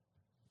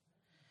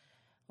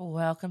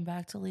Welcome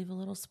back to Leave a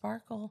Little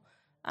Sparkle.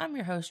 I'm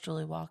your host,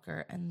 Julie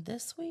Walker, and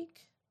this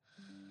week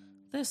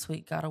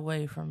got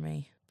away from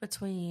me.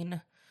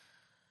 Between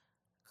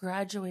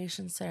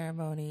graduation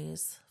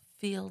ceremonies,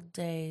 field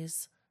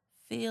days,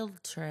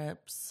 field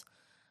trips,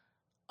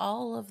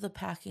 all of the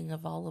packing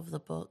of all of the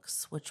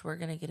books, which we're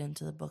going to get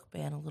into the book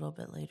ban a little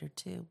bit later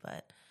too,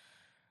 but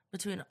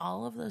between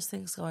all of those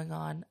things going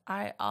on,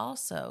 I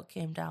also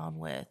came down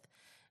with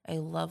a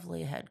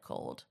lovely head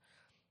cold.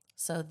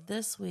 So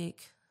this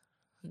week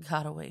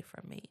got away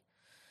from me.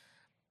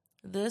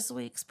 This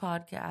week's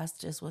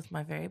podcast is with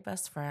my very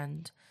best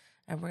friend,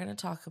 and we're going to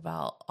talk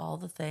about all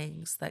the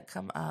things that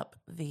come up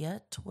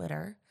via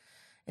Twitter.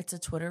 It's a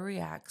Twitter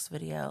Reacts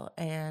video,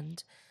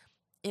 and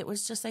it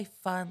was just a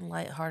fun,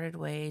 lighthearted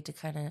way to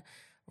kind of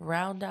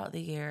round out the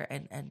year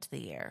and end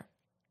the year.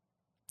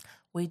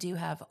 We do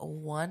have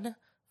one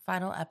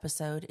final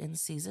episode in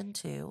season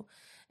 2,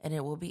 and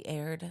it will be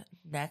aired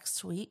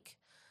next week.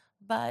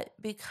 But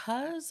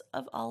because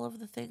of all of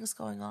the things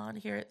going on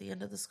here at the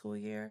end of the school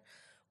year,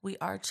 we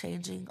are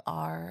changing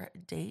our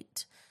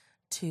date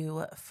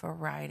to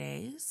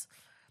Fridays.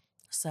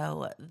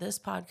 So this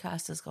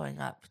podcast is going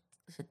up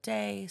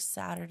today,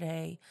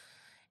 Saturday,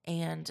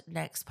 and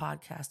next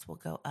podcast will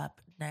go up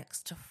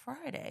next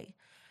Friday.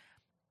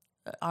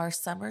 Our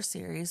summer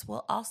series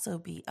will also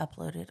be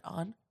uploaded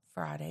on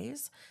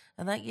Fridays,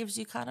 and that gives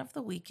you kind of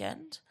the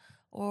weekend,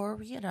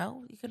 or, you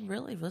can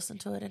really listen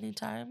to it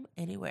anytime,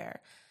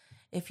 anywhere.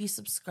 If you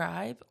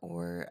subscribe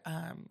or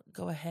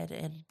go ahead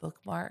and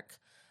bookmark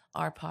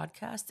our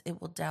podcast, it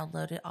will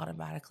download it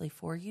automatically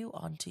for you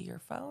onto your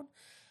phone.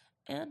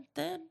 And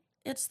then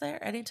it's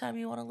there anytime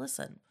you want to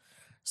listen.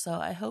 So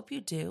I hope you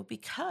do,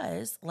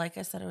 because like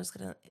I said, I was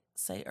going to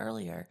say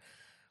earlier,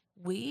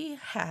 we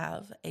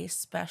have a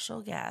special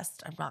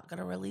guest. I'm not going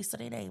to release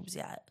any names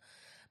yet,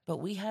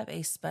 but we have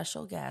a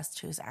special guest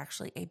who is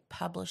actually a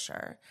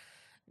publisher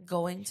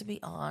going to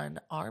be on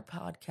our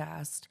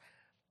podcast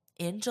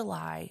in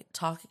July,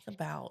 talking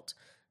about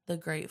the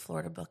Great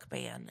Florida Book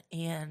Ban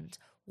and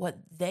what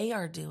they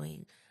are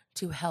doing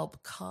to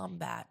help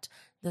combat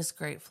this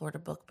Great Florida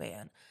Book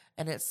Ban.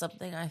 And it's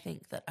something I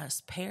think that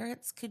us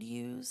parents could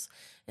use.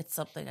 It's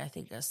something I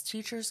think us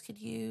teachers could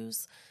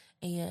use.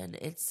 And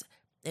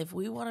if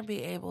we want to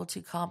be able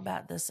to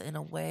combat this in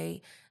a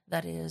way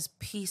that is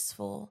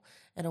peaceful,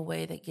 in a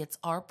way that gets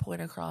our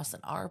point across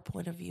and our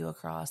point of view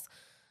across,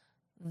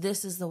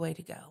 this is the way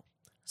to go.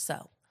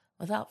 So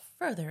without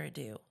further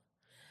ado,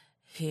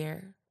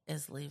 here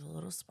is Leave a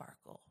Little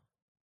Sparkle.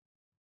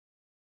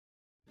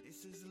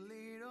 This is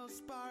Little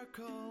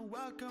Sparkle,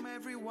 welcome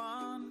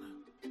everyone.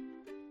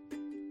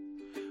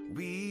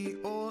 We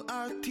all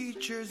are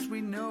teachers,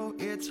 we know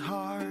it's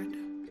hard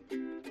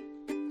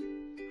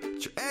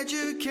to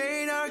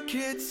educate our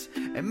kids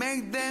and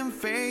make them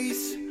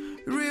face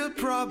real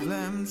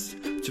problems,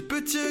 to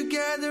put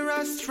together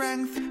our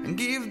strength and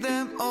give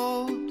them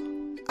all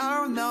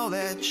our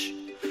knowledge.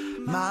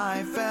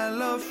 My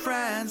fellow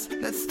friends,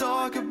 let's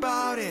talk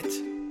about it.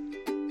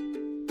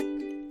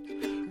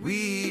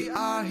 We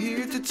are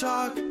here to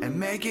talk and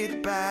make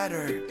it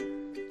better.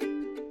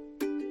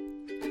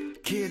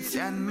 Kids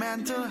and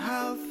mental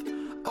health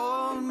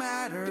all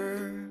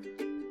matter.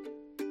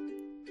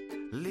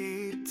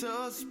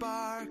 Little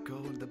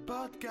Sparkle, the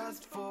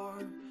podcast for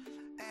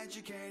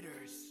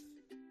educators.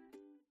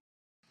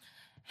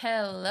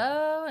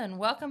 Hello, and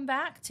welcome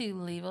back to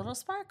Leave a Little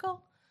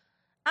Sparkle.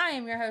 I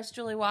am your host,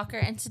 Julie Walker,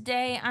 and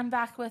today I'm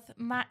back with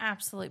my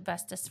absolute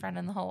bestest friend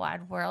in the whole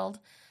wide world.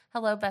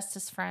 Hello,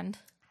 bestest friend.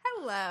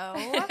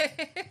 Hello.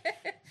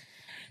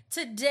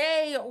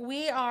 Today,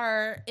 we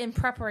are in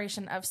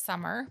preparation of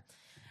summer.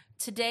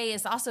 Today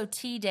is also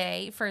tea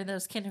day for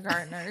those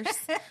kindergartners.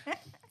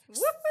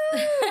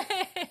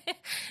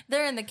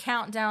 They're in the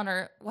countdown,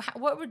 or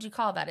what would you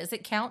call that? Is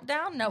it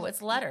countdown? No,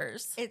 it's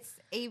letters. It's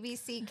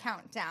ABC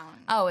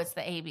countdown. Oh, it's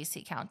the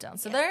ABC countdown.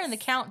 So They're in the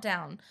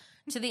countdown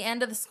to the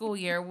end of the school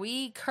year.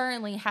 We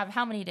currently have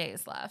how many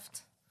days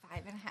left?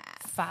 5.5.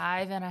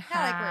 5.5. Not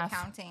like we're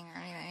counting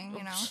or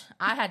anything,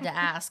 I had to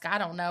ask. I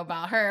don't know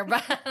about her,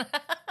 but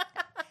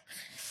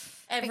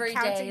every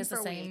day is the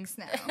same.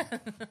 Now.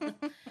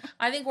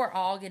 I think we're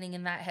all getting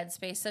in that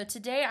headspace. So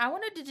today I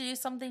wanted to do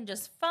something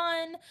just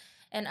fun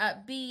and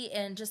upbeat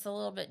and just a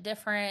little bit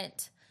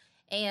different.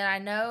 And I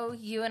know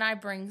you and I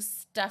bring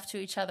stuff to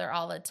each other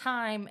all the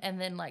time,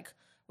 and then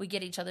we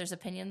get each other's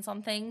opinions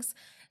on things.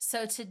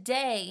 So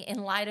today,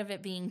 in light of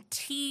it being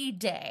Tea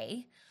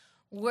Day,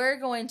 we're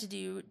going to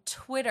do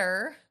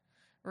Twitter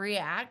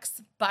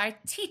Reacts by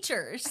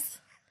teachers.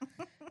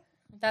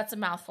 That's a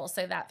mouthful.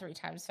 Say that 3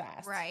 times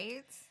fast.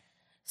 Right.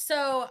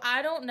 So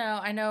I don't know.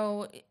 I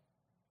know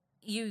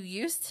you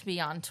used to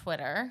be on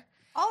Twitter.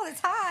 All the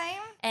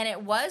time. And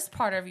it was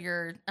part of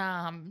your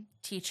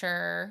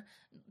teacher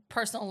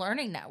personal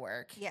learning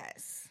network.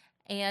 Yes.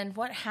 And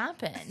what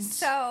happened?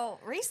 So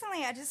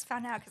recently I just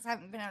found out, because I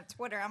haven't been on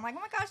Twitter. I'm like, oh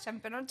my gosh, I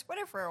haven't been on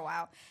Twitter for a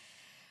while.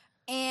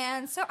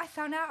 And so I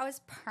found out I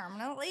was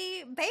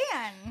permanently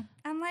banned.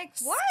 I'm like,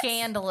 what?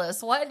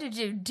 Scandalous. What did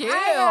you do?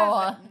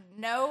 I have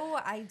no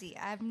idea.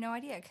 I have no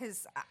idea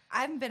because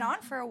I haven't been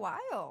on for a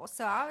while.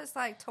 So I was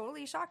like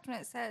totally shocked when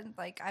it said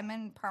like I'm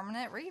in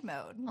permanent read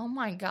mode. Oh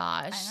my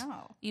gosh. I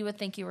know. You would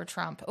think you were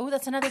Trump. Oh,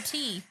 that's another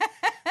T.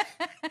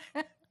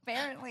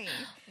 Apparently.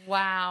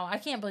 Wow. I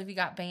can't believe you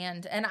got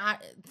banned. And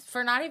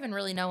for not even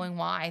really knowing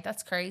why.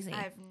 That's crazy.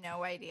 I have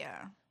no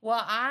idea.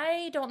 Well,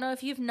 I don't know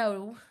if you've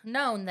known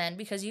then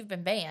because you've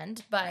been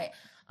banned, but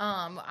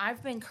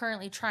I've been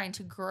currently trying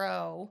to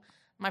grow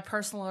my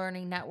personal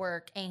learning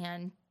network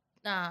and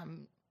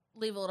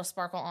leave a little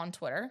sparkle on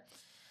Twitter.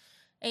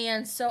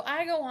 And so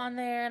I go on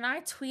there and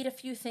I tweet a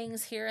few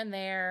things here and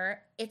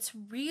there. It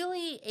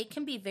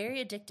can be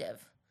very addictive.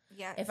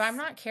 Yes. If I'm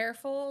not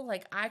careful,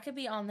 like I could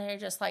be on there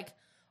just like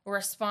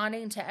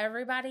responding to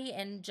everybody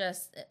and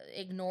just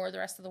ignore the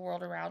rest of the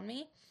world around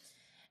me.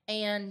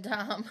 And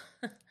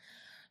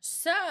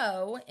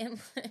so,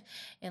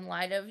 in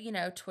light of,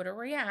 Twitter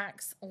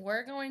Reacts,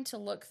 we're going to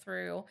look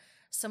through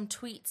some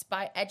tweets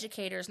by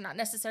educators, not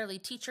necessarily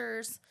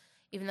teachers,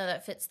 even though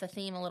that fits the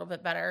theme a little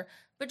bit better,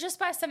 but just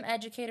by some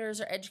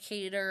educators or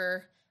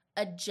educator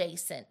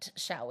adjacent,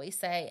 shall we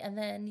say. And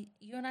then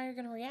you and I are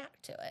going to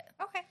react to it.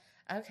 Okay.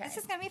 This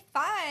is going to be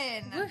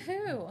fun.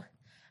 Woohoo.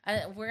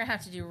 We're going to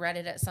have to do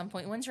Reddit at some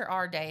point. When's your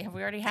R day? Have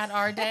we already had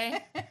R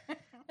day?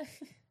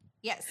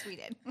 Yes, we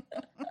did.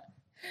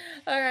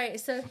 All right,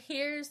 so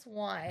here's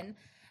one,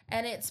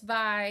 and it's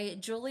by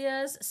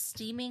Julia's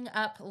Steaming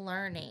Up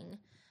Learning.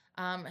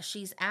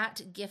 She's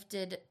at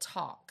Gifted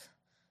Talk.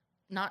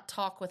 Not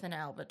talk with an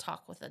L, but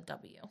talk with a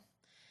W.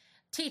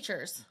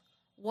 Teachers,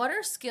 what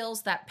are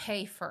skills that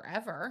pay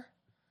forever?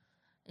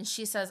 And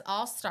she says,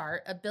 I'll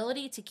start.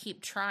 Ability to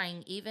keep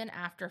trying even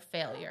after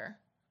failure.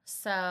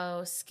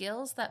 So,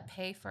 skills that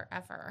pay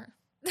forever.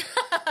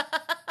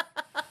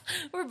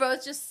 We're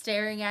both just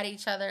staring at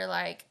each other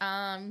like,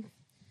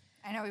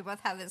 I know we both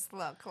have this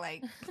look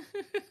like.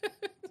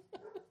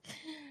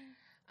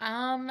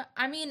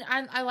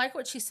 I like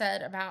what she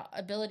said about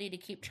ability to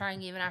keep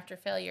trying even after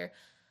failure.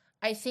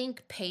 I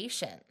think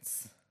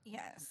patience.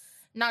 Yes.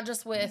 Not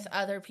just with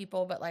other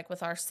people, but like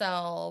with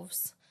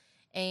ourselves.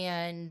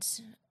 And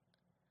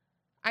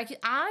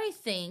I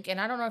think, and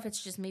I don't know if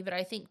it's just me, but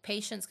I think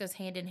patience goes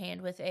hand in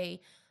hand with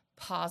a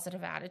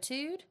positive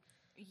attitude.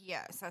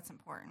 Yes, that's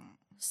important.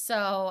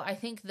 So I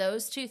think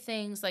those two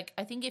things, like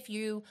I think if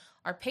you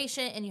are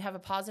patient and you have a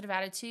positive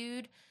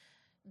attitude,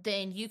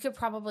 then you could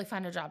probably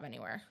find a job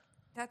anywhere.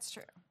 That's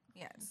true.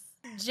 Yes.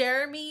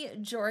 Jeremy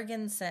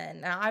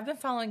Jorgensen. Now, I've been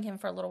following him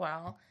for a little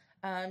while.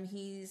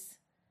 He's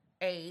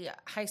a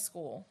high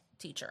school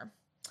teacher.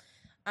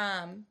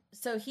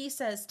 So he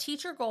says,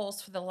 teacher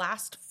goals for the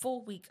last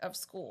full week of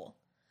school.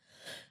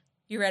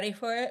 You ready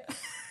for it?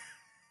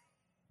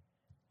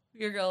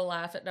 You're going to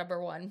laugh at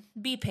number one.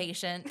 Be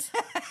patient.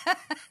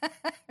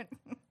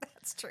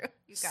 That's true.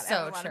 You got to So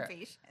have a lot true. of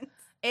patience.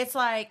 It's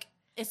like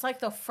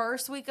the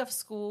first week of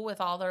school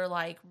with all their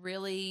like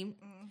really,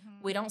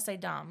 we don't say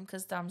dumb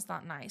because dumb's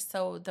not nice.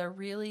 So they're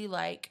really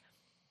like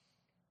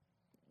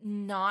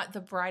not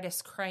the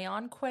brightest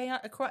crayon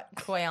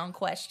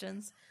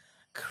questions,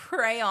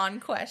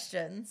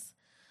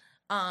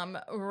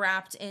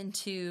 wrapped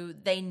into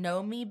they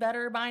know me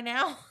better by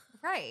now.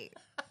 Right.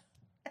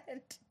 And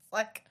it's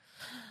like,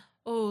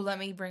 oh, let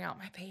me bring out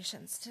my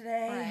patience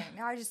today. Right.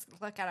 Now I just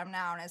look at them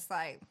now and it's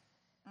like,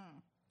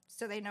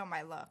 so they know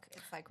my look.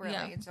 It's like, really?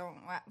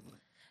 Yeah.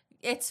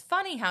 It's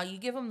funny how you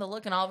give them the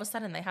look and all of a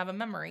sudden they have a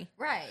memory.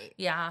 Right.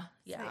 Yeah.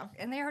 It's Yeah. like-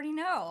 and they already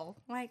know.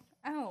 Like,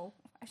 oh,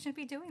 I shouldn't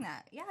be doing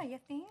that. Yeah, you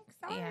think?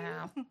 Sorry.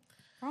 Yeah. I've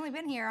only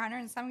been here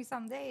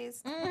 170-some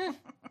days.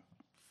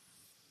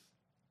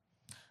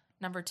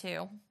 Number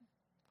 2,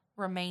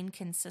 remain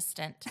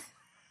consistent.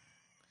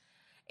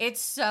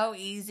 It's so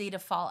easy to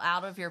fall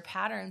out of your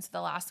patterns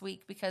the last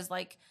week because,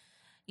 like,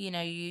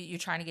 you're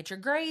trying to get your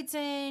grades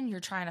in, you're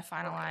trying to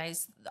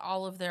finalize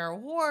all of their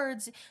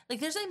awards. Like,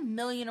 there's a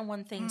million and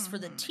one things for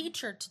the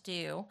teacher to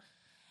do.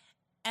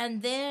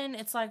 And then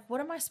it's like,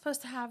 what am I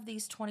supposed to have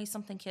these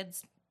 20-something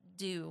kids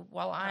do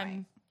while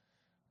I'm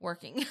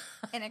working?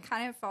 And it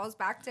kind of falls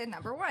back to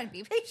number 1,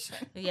 be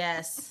patient.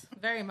 Yes,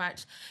 very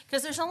much.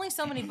 Because there's only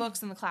so many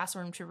books in the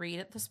classroom to read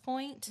at this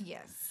point.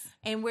 Yes.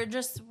 And we're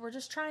just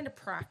trying to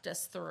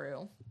practice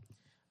through.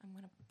 I'm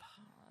going to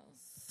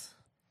pause.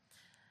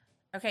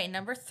 Okay,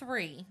 number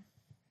 3.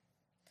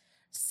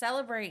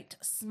 Celebrate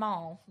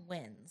small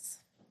wins.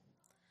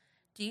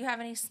 Do you have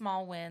any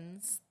small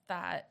wins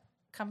that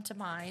come to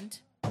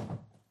mind?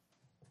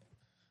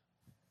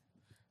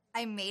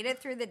 I made it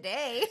through the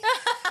day.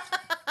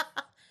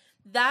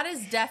 That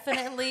is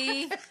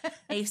definitely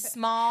a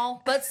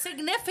small but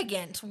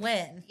significant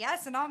win.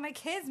 Yes, and all my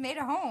kids made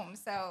it home.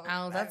 So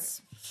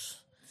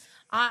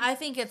I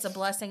think it's a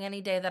blessing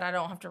any day that I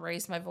don't have to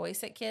raise my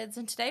voice at kids.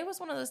 And today was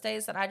one of those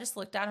days that I just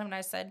looked at him and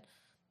I said,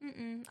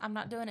 I'm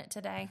not doing it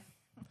today.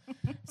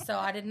 So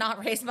I did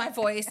not raise my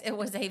voice. It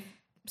was a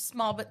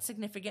small but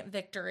significant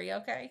victory,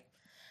 okay?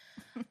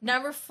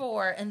 Number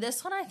 4, and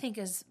this one I think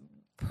is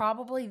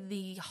probably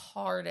the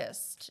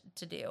hardest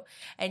to do.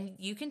 And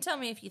you can tell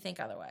me if you think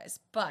otherwise,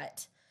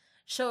 but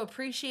show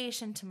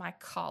appreciation to my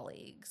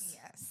colleagues.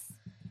 Yes.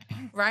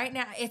 Right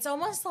now, it's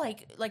almost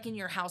like in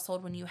your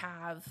household when you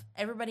have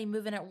everybody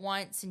moving at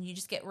once and you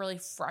just get really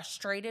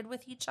frustrated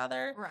with each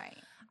other. Right.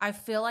 I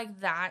feel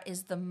like that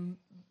is the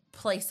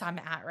place I'm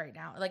at right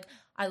now. Like,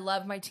 I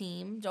love my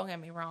team, don't get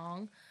me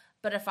wrong,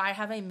 but if I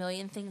have a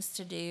million things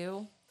to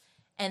do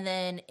and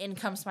then in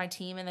comes my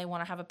team and they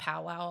want to have a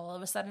powwow all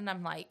of a sudden,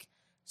 I'm like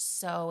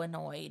so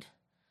annoyed.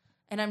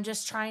 And I'm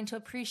just trying to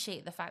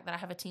appreciate the fact that I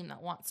have a team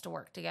that wants to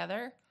work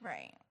together.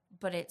 Right.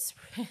 But it's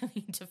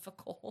really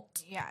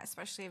difficult. Yeah,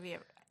 especially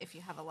if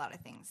you have a lot of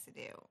things to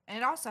do. And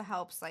it also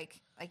helps,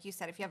 like you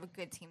said, if you have a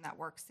good team that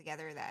works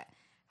together, that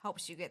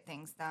helps you get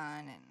things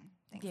done and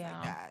things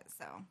like that.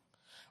 So,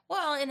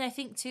 well, and I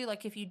think too,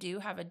 like if you do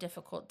have a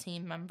difficult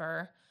team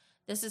member,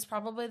 this is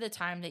probably the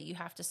time that you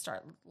have to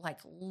start like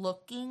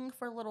looking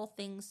for little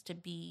things to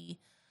be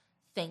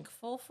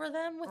thankful for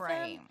them with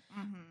them.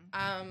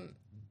 Mm-hmm.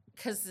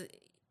 Because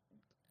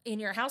in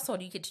your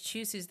household, you get to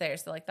choose who's there.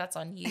 So, like, that's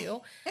on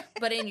you.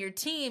 But in your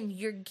team,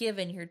 you're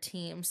given your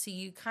team. So,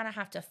 you kind of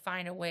have to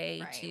find a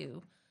way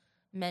to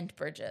mend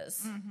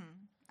bridges. Mm-hmm.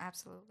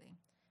 Absolutely.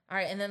 All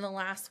right. And then the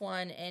last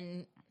one.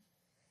 And,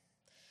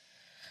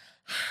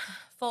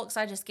 folks,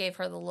 I just gave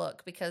her the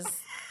look because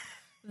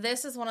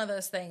this is one of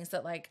those things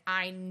that, like,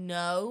 I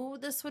know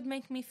this would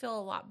make me feel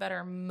a lot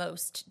better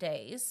most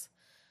days.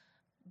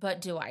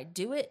 But do I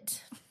do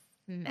it?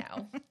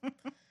 No.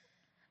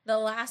 The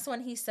last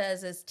one he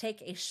says is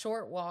take a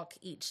short walk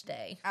each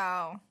day.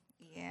 Oh,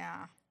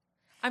 yeah.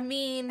 I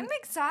mean, I'm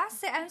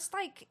exhausted. I'm just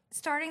like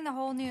starting the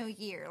whole new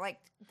year, like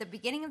the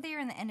beginning of the year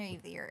and the end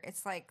of the year.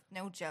 It's like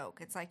no joke.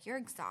 It's like you're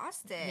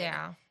exhausted.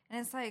 Yeah. And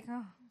it's like,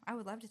 oh, I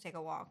would love to take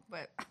a walk,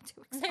 but I'm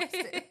too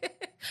exhausted.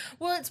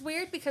 Well, it's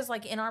weird because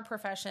like in our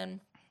profession,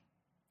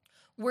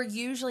 we're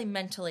usually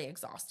mentally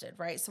exhausted,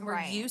 right? So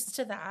we're used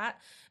to that.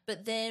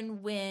 But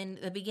then when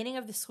the beginning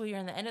of the school year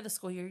and the end of the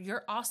school year,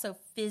 you're also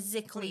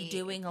physically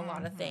doing a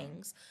lot of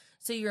things.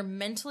 So you're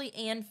mentally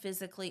and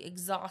physically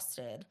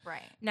exhausted.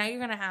 Right. Now you're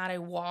going to add a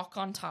walk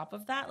on top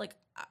of that. Like,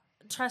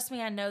 trust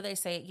me, I know they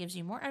say it gives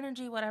you more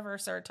energy, whatever,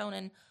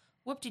 serotonin,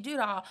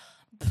 whoop-de-doo-dah.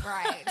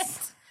 Right.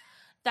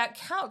 That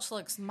couch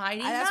looks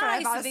mighty nice. That's what I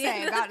was about to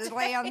say, about to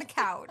lay on the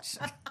couch.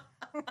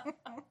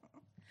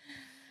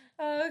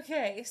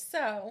 Okay,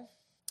 so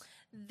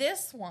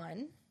this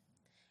one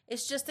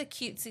is just a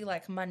cutesy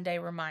like Monday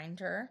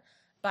reminder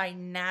by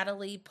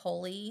Natalie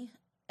Pulley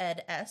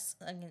Ed S.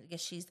 I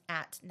guess she's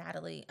at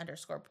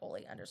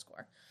Natalie_Pulley_.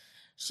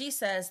 She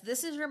says,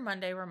 this is your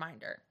Monday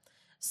reminder.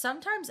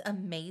 Sometimes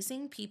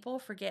amazing people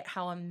forget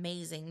how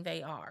amazing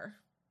they are.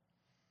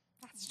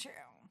 That's true.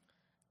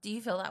 Do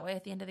you feel that way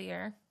at the end of the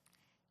year?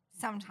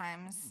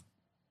 Sometimes,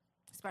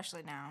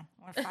 especially now.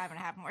 We're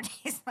 5.5 more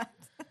days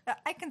left.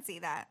 I can see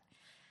that.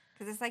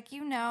 Because it's like,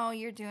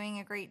 you're doing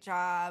a great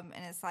job,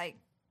 and it's like,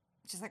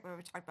 just like what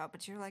we talked about,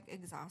 but you're like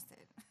exhausted.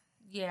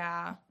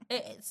 Yeah.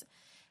 It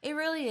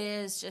really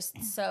is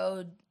just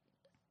so,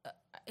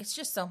 it's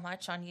just so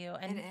much on you.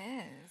 And it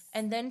is.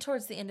 And then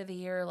towards the end of the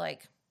year,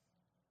 like,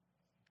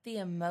 the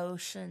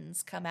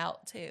emotions come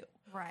out too.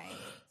 Right.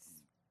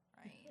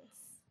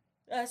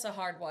 That's a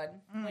hard one.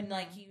 Mm-hmm. When,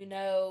 like,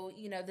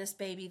 this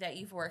baby that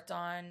you've worked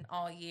on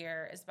all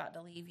year is about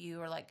to leave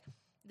you, or, like,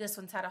 this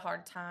one's had a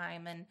hard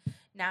time, and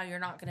now you're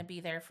not going to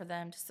be there for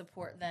them to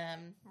support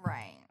them.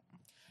 Right.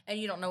 And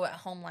you don't know what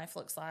home life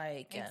looks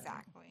like.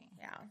 Exactly.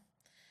 Yeah.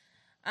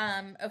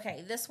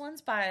 Okay, this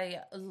one's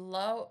by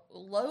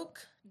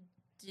Loke.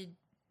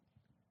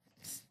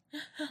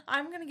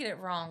 I'm going to get it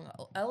wrong.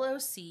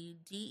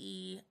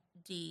 LOCDED.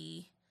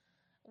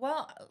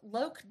 Well,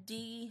 Loke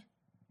D.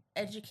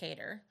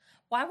 Educator.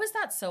 Why was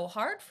that so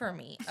hard for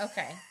me?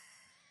 Okay.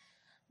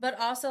 But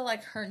also,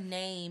 like, her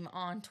name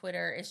on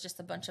Twitter is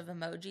just a bunch of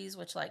emojis,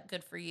 which, like,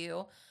 good for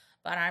you.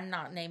 But I'm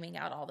not naming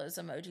out all those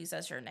emojis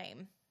as your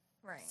name.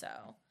 Right. So,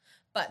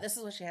 but this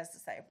is what she has to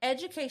say.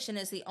 Education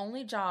is the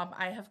only job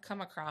I have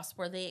come across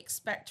where they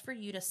expect for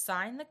you to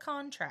sign the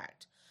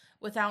contract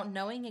without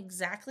knowing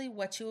exactly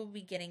what you will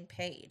be getting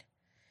paid.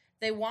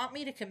 They want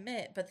me to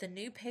commit, but the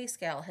new pay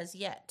scale has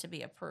yet to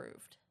be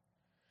approved.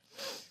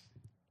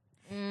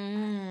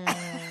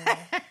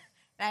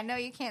 I know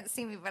you can't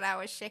see me, but I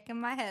was shaking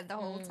my head the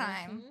whole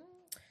time.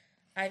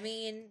 I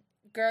mean,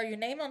 girl, your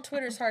name on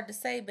Twitter is hard to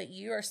say, but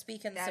you are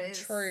speaking some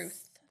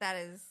truth. That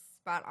is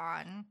spot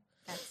on.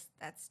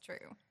 That's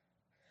true.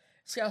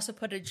 She also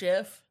put a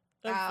GIF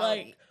of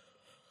like,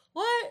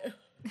 what?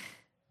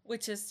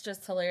 Which is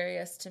just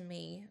hilarious to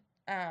me.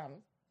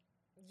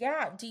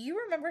 Yeah. Do you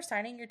remember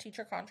signing your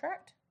teacher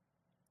contract?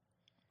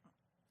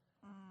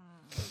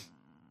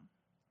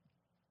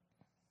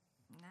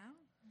 No.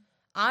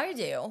 I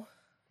do.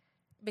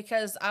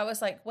 Because I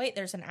was like, wait,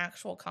 there's an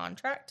actual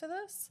contract to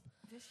this?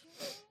 Did you?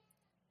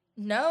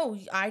 No,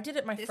 I did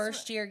it my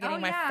first year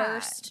getting my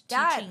first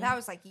teaching. That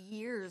was like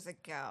years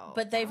ago.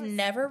 But they've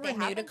never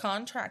renewed a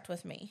contract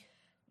with me.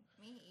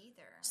 Me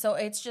either. So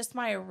it's just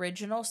my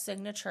original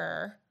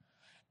signature.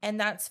 And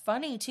that's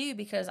funny, too,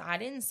 because I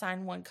didn't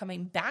sign one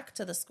coming back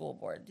to the school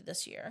board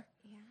this year.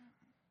 Yeah.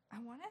 I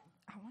want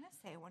to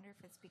say, I wonder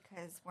if it's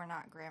because we're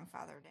not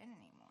grandfathered in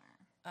anymore.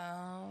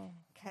 Oh.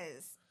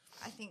 Because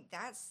I think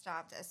that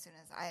stopped as soon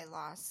as I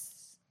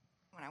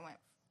when I went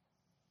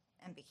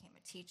and became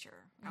a teacher.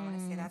 I want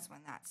to say that's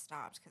when that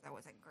stopped because I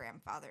wasn't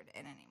grandfathered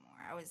in anymore.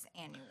 I was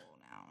annual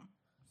now.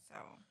 So,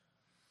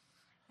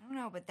 I don't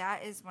know, but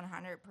that is 100%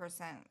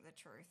 the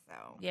truth,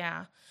 though.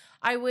 Yeah.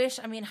 I wish,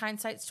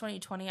 hindsight's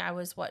 2020. I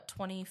was,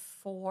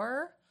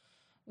 24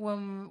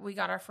 when we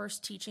got our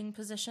first teaching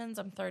positions.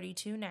 I'm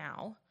 32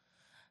 now.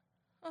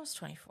 I was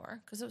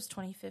 24 because it was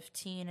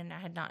 2015 and I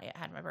had not yet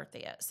had my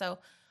birthday yet. So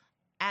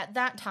at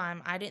that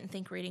time, I didn't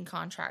think reading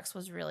contracts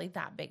was really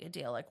that big a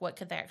deal. Like, what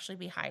could they actually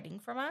be hiding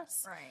from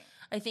us? Right.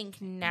 I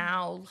think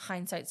now,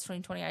 hindsight's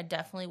 2020, I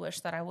definitely wish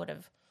that I would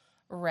have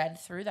read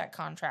through that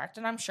contract.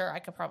 And I'm sure I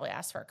could probably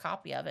ask for a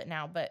copy of it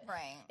now. But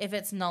if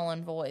it's null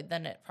and void,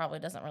 then it probably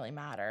doesn't really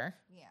matter.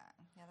 Yeah.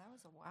 Yeah, that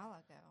was a while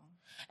ago.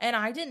 And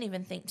I didn't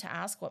even think to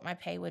ask what my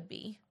pay would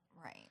be.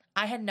 Right.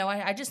 I had no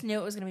idea. I just knew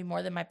it was going to be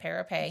more than my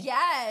para pay.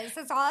 Yes,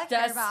 that's all I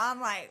cared about.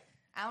 I'm like,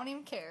 I don't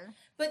even care.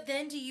 But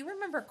then, do you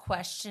remember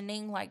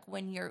questioning, like,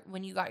 when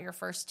you got your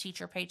first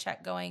teacher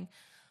paycheck, going,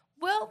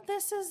 well,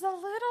 this is a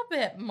little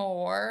bit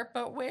more,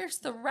 but where's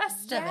the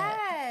rest of it?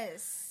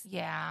 Yes.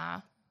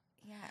 Yeah.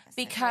 Yes.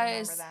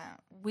 Because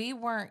we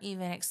weren't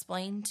even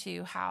explained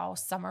to how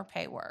summer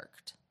pay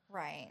worked.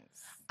 Right.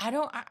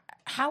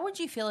 How would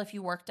you feel if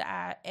you worked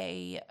at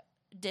a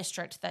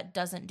district that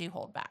doesn't do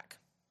holdback?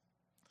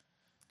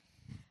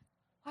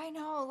 I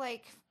know,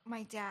 like,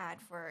 my dad,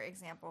 for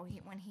example,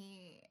 when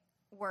he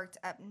worked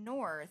up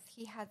north,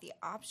 he had the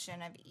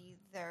option of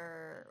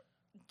either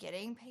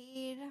getting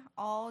paid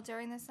all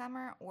during the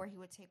summer or he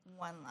would take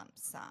one lump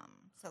sum.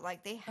 So,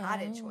 like, they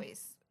had a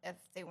choice if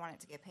they wanted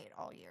to get paid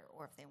all year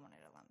or if they wanted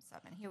a lump sum.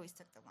 And he always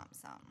took the lump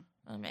sum.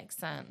 That makes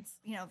sense.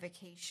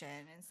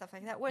 Vacation and stuff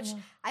like that, which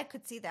I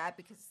could see that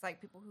because it's like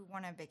people who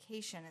want a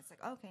vacation, it's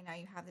like, okay, now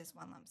you have this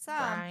one lump sum.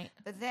 Right.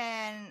 But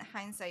then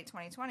hindsight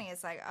 2020,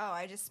 it's like, oh,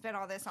 I just spent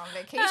all this on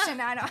vacation.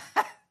 I don't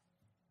have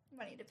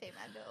money to pay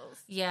my bills.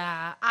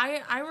 Yeah.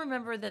 I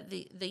remember that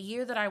the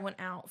year that I went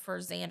out for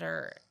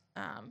Xander,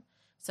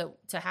 so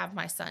to have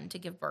my son to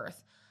give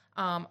birth,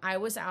 I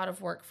was out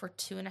of work for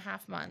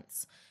 2.5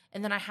 months.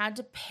 And then I had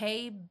to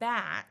pay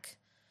back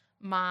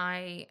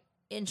my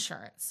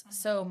insurance.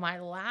 So my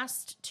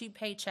last 2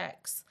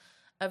 paychecks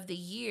of the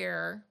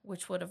year,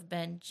 which would have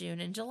been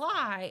June and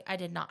July, I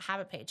did not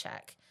have a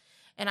paycheck.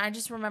 And I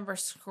just remember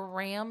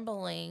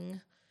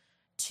scrambling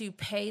to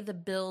pay the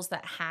bills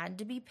that had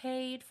to be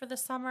paid for the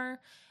summer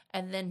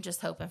and then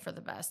just hoping for the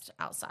best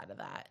outside of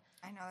that.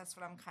 I know that's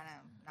what I'm kind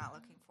of not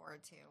looking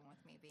forward to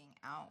with me being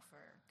out for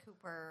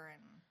Cooper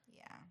and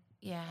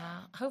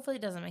Yeah. Hopefully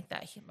it doesn't make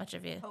that much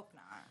of you. Hope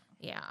not.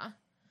 Yeah.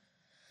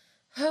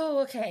 Oh,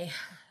 okay.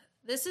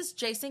 This is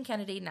Jason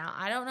Kennedy. Now,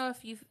 I don't know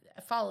if you've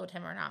followed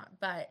him or not,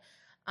 but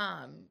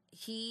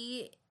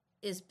he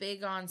is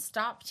big on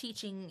stop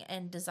teaching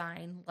and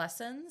design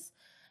lessons.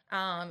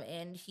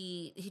 And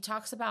he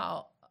talks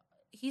about,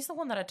 he's the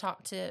one that I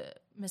talked to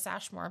Miss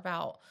Ashmore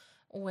about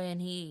when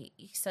he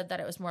said that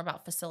it was more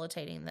about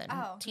facilitating than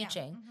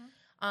teaching.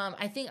 Yeah.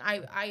 Mm-hmm. I think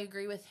I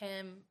agree with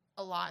him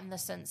a lot in the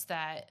sense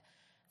that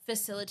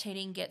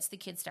facilitating gets the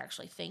kids to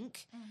actually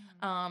think.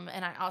 Mm-hmm.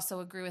 And I also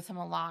agree with him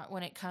a lot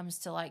when it comes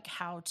to like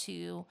how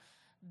to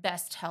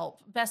best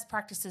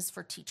practices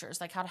for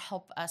teachers, like how to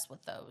help us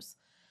with those.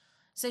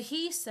 So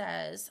he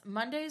says,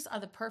 Mondays are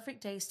the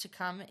perfect days to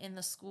come in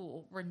the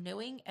school,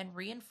 renewing and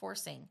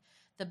reinforcing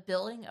the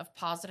building of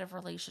positive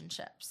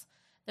relationships.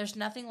 There's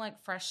nothing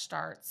like fresh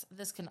starts.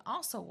 This can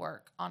also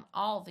work on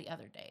all the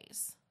other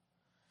days.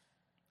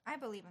 I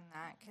believe in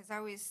that because I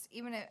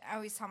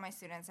always tell my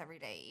students every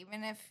day,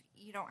 even if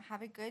you don't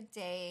have a good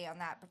day on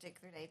that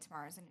particular day,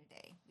 tomorrow's a new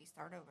day. We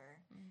start over,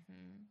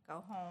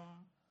 go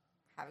home,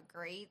 have a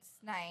great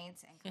night,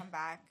 and come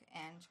back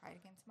and try it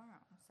again tomorrow.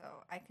 So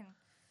I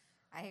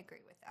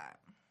agree with that.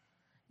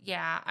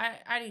 Yeah,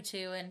 I do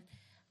too.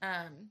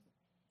 And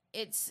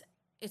it's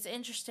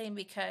interesting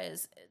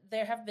because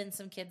there have been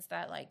some kids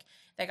that like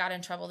they got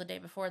in trouble the day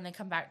before and they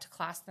come back to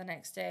class the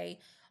next day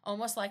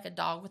almost like a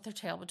dog with their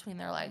tail between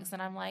their legs.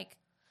 And I'm like,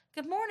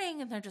 good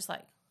morning. And they're just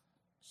like,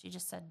 she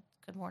just said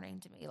good morning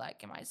to me.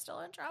 Like, am I still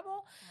in trouble?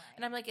 Right.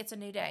 And I'm like, it's a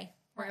new day.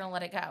 We're going to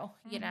let it go,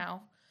 you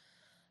know?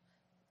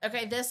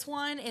 Okay, this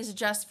one is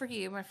just for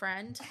you, my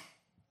friend.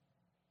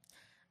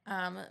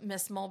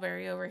 Miss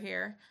Mulberry over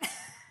here.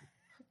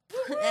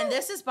 And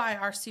this is by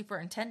our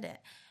superintendent.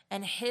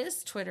 And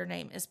his Twitter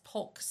name is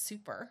Polk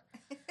Super,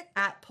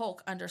 at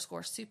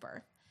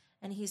Polk_super.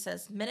 And he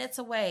says, minutes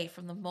away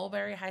from the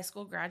Mulberry High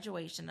School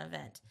graduation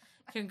event.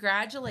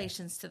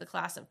 Congratulations to the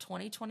class of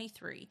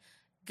 2023.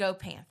 Go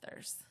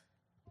Panthers.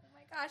 Oh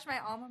my gosh, my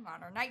alma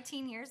mater,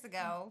 19 years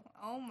ago.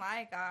 Oh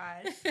my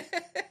gosh.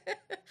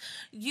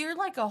 You're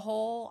like a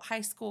whole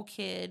high school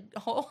kid,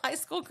 whole high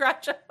school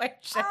graduation.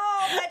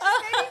 Oh, that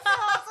just made me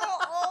feel so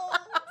old.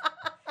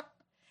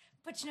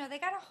 But they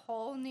got a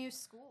whole new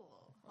school.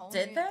 whole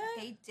Did new- they?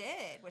 They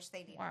did, which they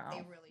needed. Wow.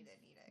 They really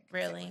did need it. 'Cause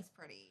Really? It was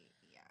pretty,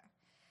 yeah.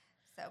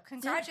 So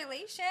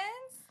congratulations.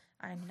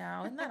 I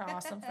know. Isn't that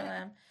awesome for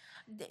them?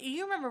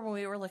 You remember when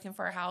we were looking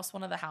for a house,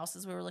 one of the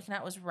houses we were looking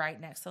at was right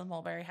next to the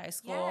Mulberry High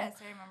School. Yes,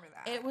 I remember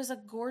that. It was a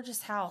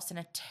gorgeous house in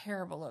a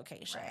terrible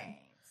location. Right.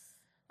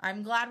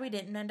 I'm glad we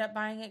didn't end up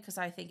buying it because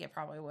I think it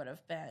probably would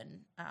have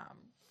been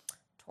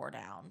tore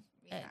down.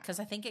 Yeah. Because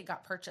I think it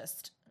got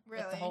purchased with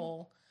the Really?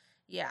 whole,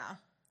 yeah.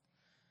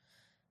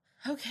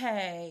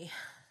 Okay.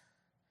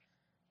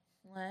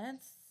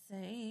 Let's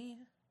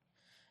see.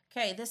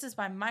 Okay, this is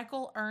by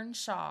Michael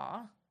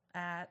Earnshaw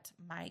at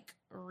Mike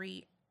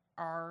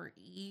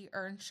R.E.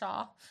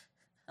 Earnshaw.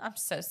 I'm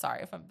so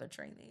sorry if I'm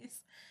butchering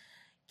these.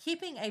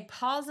 Keeping a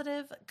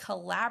positive,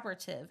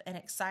 collaborative, and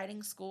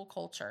exciting school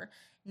culture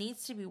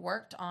needs to be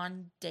worked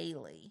on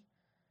daily.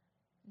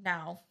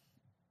 Now,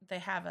 they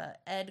have a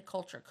Ed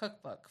Culture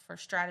Cookbook for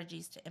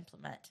strategies to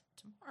implement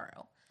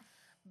tomorrow.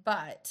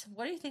 But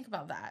what do you think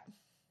about that?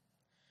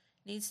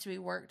 Needs to be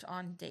worked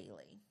on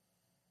daily.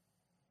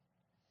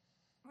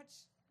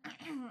 Which,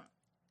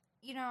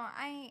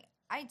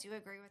 I do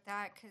agree with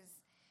that because,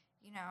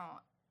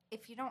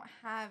 if you don't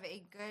have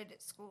a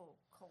good school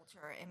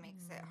culture, it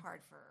makes it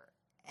hard for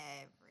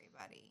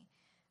everybody.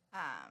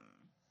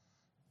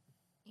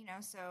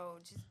 So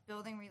just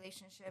building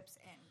relationships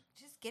and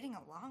just getting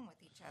along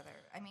with each other.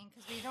 I mean,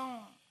 because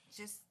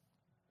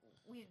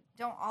we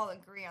don't all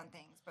agree on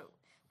things, but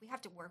we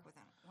have to work with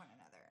one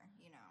another,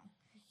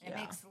 And It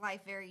makes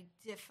life very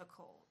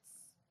difficult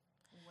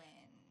when,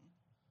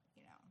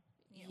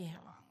 you don't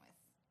get along with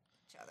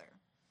each other.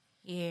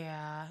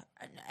 Yeah.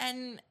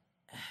 And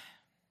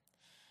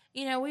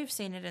we've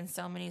seen it in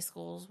so many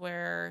schools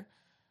where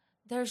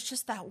there's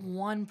just that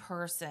one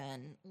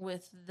person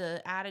with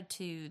the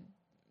attitude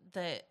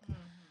that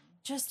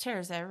just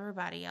tears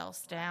everybody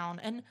else down.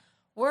 And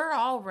we're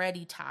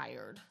already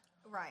tired.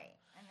 Right.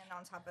 And then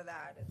on top of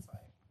that, it's like...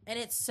 And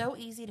it's so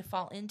easy to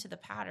fall into the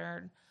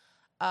pattern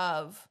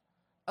of,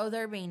 oh,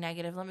 they're being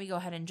negative. Let me go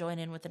ahead and join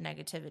in with the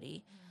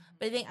negativity.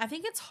 But I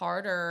think it's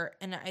harder,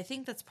 and I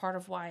think that's part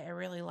of why I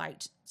really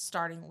liked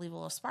starting Leave a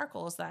Little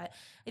Sparkle, is that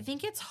I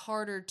think it's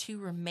harder to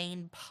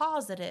remain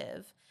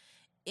positive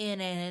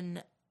in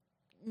an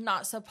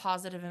not so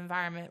positive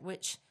environment,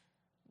 which,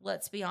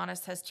 let's be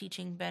honest, has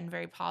teaching been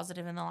very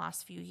positive in the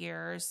last few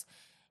years?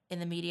 In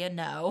the media,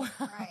 no.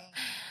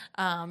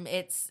 Right.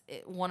 It's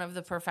one of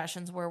the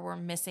professions where we're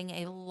missing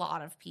a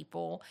lot of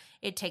people.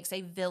 It takes a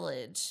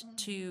village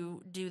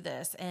to do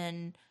this,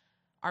 and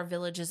our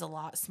village is a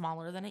lot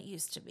smaller than it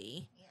used to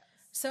be. Yes.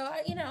 So,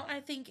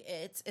 I think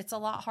it's a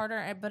lot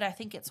harder, but I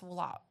think it's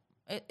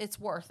it's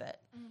worth it.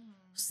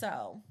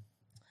 So,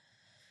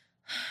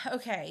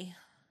 okay.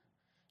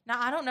 Now,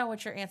 I don't know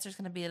what your answer is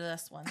going to be to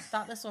this one.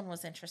 Thought this one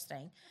was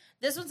interesting.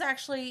 This one's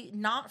actually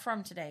not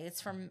from today.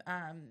 It's from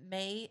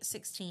May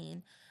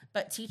 16,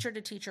 but Teacher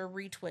to Teacher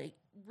retweeted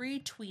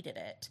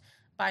it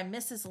by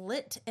Mrs.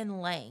 Litt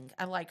and Lang.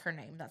 I like her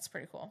name. That's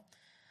pretty cool.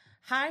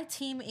 Hi,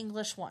 Team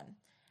English 1.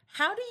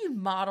 How do you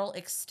model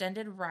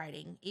extended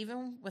writing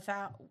even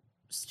without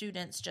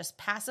students just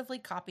passively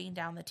copying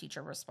down the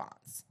teacher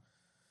response?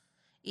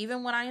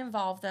 Even when I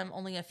involve them,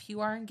 only a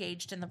few are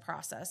engaged in the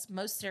process.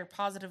 Most stare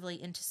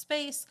positively into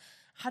space.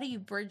 How do you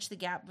bridge the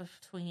gap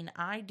between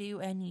I do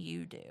and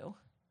you do?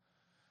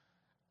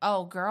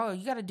 Oh, girl,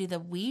 you got to do the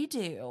we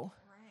do.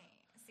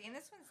 Right. See, and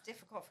this one's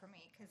difficult for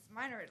me because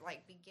mine are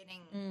like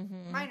beginning.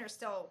 Mine are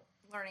still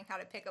learning how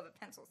to pick up a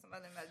pencil. Some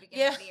of them at the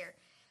beginning of the year.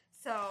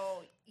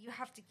 So you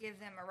have to give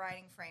them a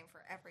writing frame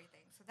for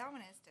everything. So that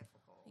one is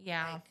difficult.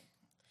 Yeah.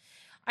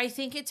 I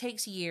think it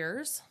takes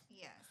years.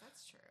 Yes,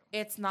 that's true.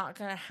 It's not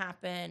going to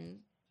happen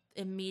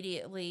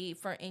immediately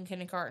in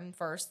kindergarten,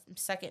 first,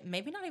 second,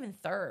 maybe not even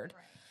third.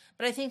 Right.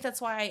 But I think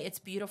that's why it's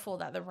beautiful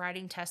that the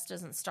writing test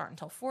doesn't start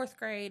until fourth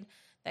grade.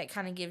 That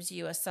kind of gives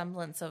you a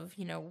semblance of,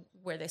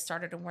 where they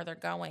started and where they're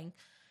going.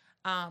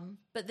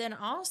 But then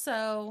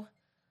also,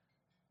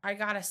 I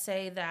got to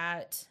say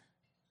that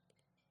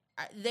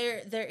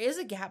there is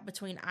a gap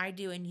between I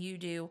do and you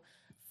do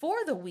for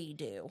the we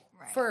do,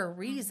 for a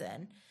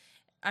reason.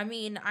 I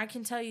mean, I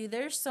can tell you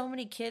there's so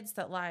many kids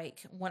that,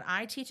 like, when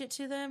I teach it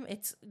to them,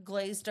 it's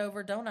glazed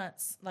over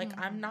donuts. Like,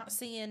 I'm not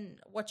seeing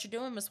what you're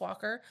doing, Miss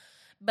Walker.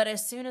 But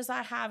as soon as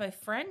I have a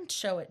friend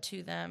show it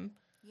to them,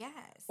 yes,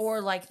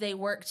 or like they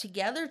work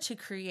together to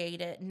create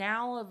it,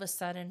 now all of a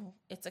sudden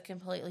it's a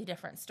completely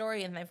different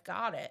story and they've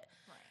got it.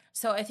 Right.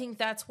 So I think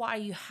that's why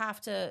you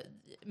have to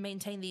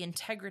maintain the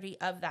integrity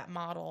of that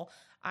model.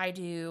 I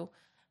do,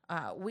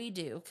 we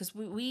do, because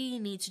we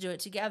need to do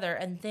it together,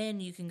 and then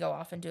you can go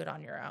off and do it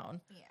on your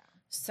own. Yeah.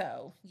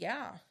 So,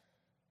 yeah.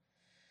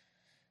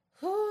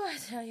 Whew, I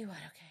tell you what,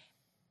 okay.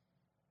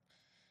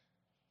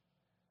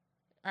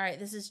 All right,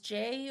 this is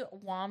Jay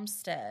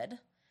Wamstead.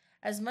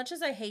 As much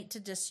as I hate to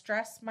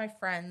distress my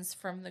friends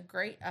from the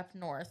great up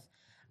north,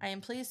 I am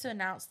pleased to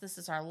announce this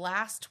is our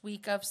last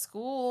week of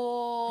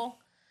school.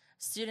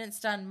 Students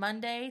done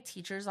Monday,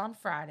 teachers on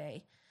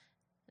Friday.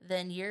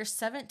 Then year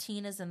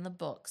 17 is in the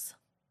books.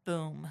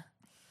 Boom.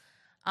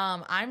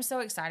 I'm so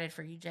excited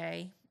for you,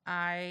 Jay.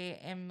 I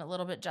am a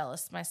little bit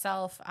jealous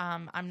myself.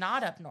 I'm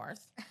not up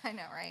north, I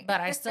know, right?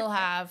 but I still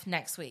have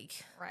next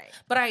week. Right.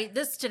 But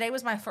today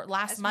was my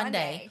last It's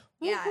Monday.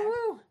 Yeah.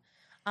 Woo-hoo.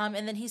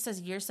 And then he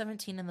says year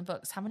 17 in the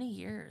books. How many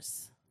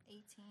years?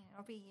 18.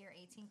 It'll be year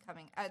 18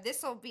 coming.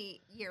 This will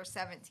be year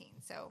 17.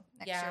 So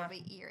next year will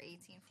be year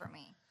 18 for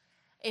me.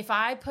 If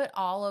I put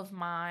all of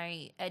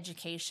my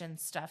education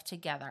stuff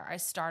together, I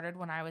started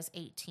when I was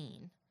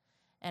 18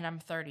 and I'm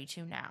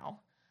 32 now.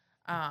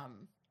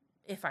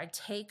 If I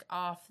take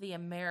off the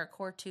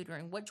AmeriCorps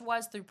tutoring, which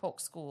was through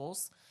Polk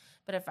schools,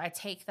 but if I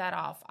take that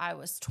off, I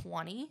was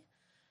 20.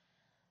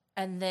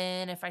 And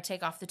then if I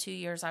take off the 2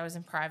 years I was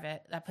in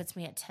private, that puts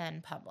me at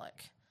 10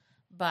 public.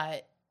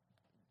 But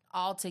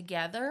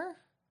altogether,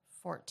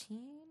 14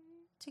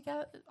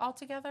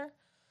 altogether.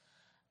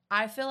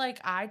 I feel like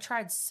I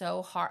tried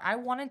so hard. I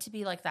wanted to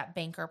be like that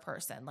banker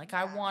person. Like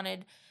I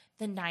wanted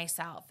the nice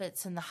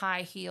outfits and the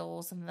high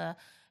heels and the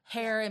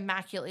hair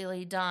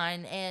immaculately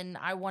done. And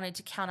I wanted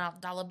to count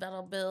out dollar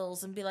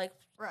bills and be like,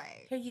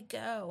 right, here you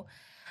go.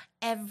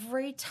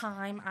 Every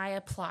time I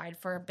applied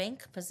for a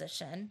bank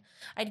position,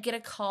 I'd get a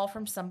call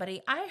from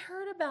somebody. I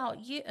heard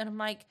about you. And I'm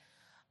like,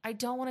 I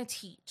don't want to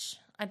teach.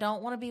 I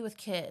don't want to be with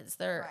kids.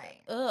 They're,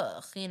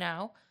 ugh, you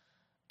know.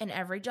 And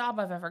every job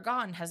I've ever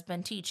gotten has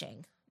been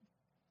teaching.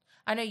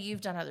 I know you've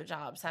done other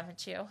jobs,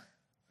 haven't you?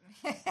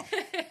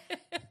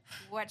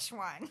 Which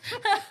one?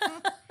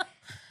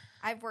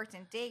 I've worked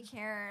in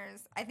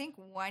daycares. I think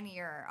 1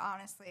 year,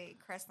 honestly,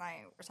 Chris and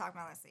I were talking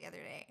about this the other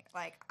day.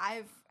 Like,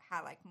 I've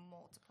had, like,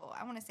 multiple.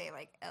 I want to say,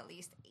 like, at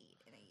least 8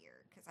 in a year.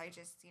 Because I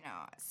just, you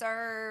know,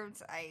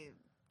 served. I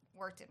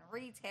worked in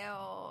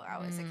retail. I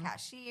was a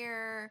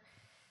cashier.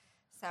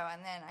 So,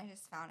 and then I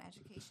just found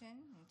education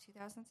in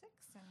 2006.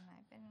 And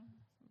I've been in it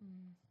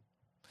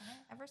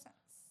ever since.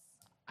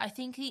 I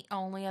think the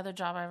only other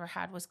job I ever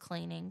had was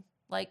cleaning.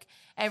 Like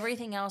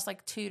everything else,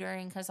 like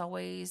tutoring, because I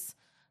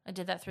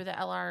did that through the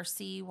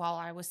LRC while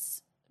I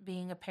was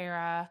being a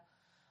para.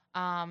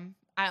 I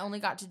only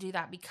got to do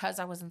that because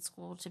I was in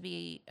school to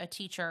be a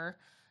teacher.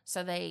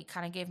 So they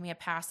kind of gave me a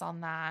pass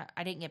on that.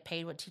 I didn't get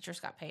paid what teachers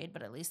got paid,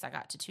 but at least I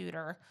got to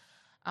tutor.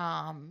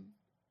 And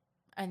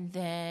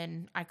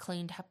then I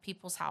cleaned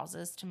people's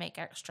houses to make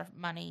extra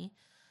money.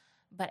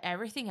 But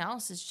everything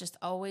else is just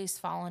always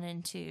fallen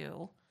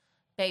into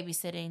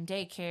babysitting,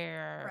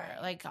 daycare,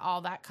 like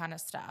all that kind of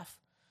stuff.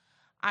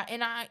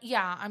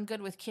 I'm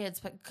good with kids,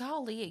 but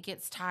golly, it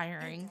gets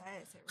tiring.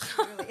 It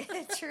does.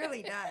 It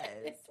truly does.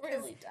 It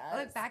really does. I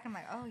look back and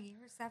I'm like, oh, you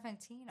were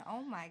 17.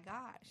 Oh my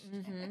gosh.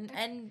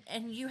 Mm-hmm.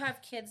 And you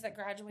have kids that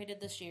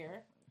graduated this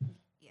year.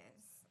 Yes,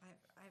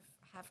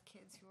 I have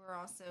kids who are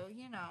also,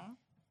 you know,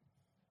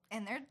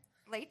 in their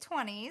late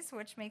 20s,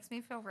 which makes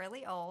me feel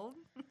really old.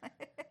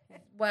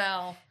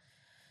 Well,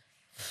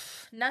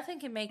 nothing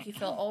can make you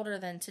feel older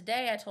than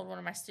today. I told one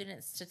of my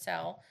students to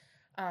tell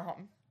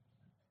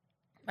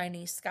my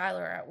niece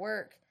Skylar at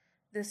work,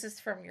 this is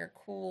from your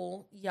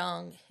cool,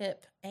 young,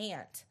 hip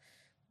aunt.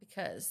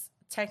 Because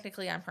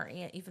technically I'm her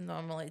aunt, even though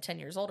I'm only 10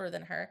 years older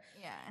than her.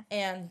 Yeah.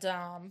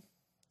 And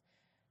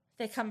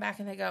they come back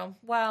and they go,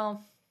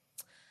 well,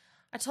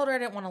 I told her I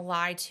didn't want to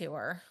lie to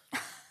her.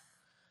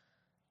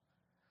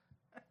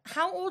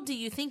 How old do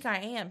you think I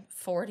am?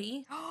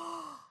 40?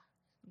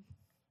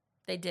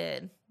 They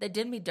did. They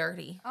did me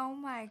dirty. Oh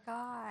my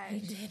gosh. They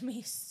did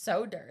me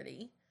so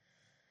dirty.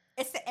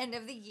 It's the end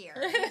of the year.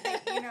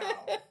 You know.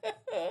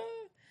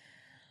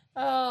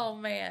 Oh,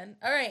 man.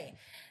 All right.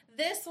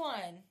 This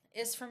one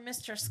is from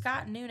Mr.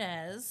 Scott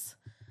Nunez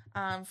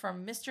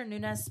from Mr.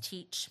 Nunez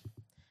Teach.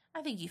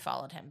 I think you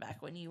followed him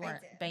back when you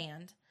weren't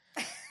banned.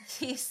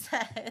 He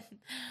said,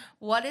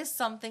 what is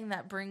something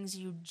that brings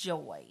you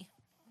joy?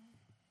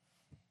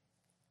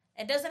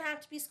 It doesn't have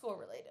to be school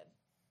related.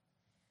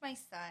 My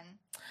son.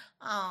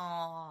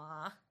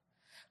 Aww.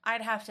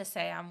 I'd have to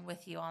say I'm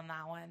with you on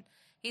that one.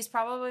 He's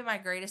probably my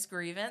greatest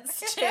grievance,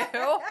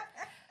 too.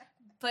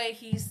 But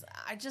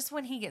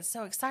when he gets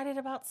so excited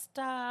about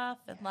stuff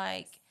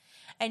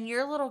and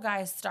your little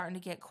guy's starting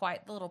to get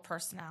quite the little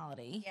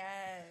personality.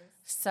 Yes.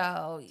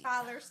 So.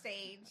 Toddler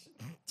stage.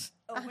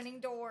 Opening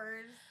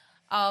doors.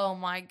 Oh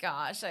my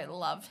gosh, I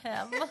love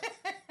him.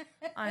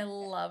 I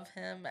love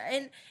him.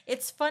 And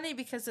it's funny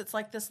because it's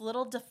like this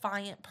little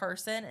defiant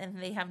person and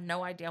they have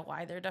no idea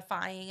why they're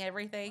defying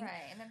everything.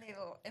 Right.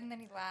 And then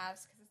he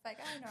laughs because it's like,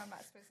 I know I'm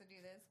not supposed to do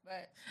this,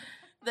 but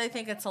they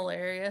think it's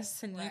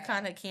hilarious and you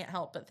kind of can't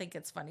help but think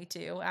it's funny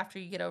too after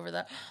you get over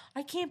the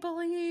I can't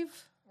believe.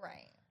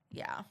 Right.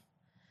 Yeah.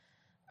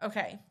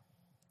 Okay.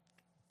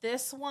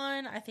 This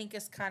one I think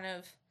is kind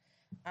of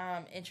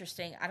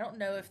interesting. I don't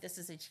know if this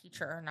is a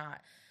teacher or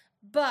not,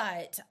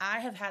 but I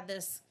have had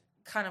this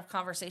kind of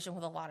conversation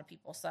with a lot of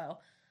people. So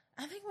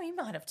I think we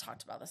might have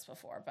talked about this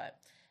before, but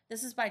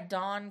this is by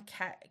Dawn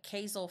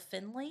Kazel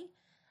Finley,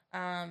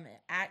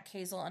 at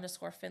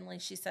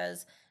Kazel_Finley. She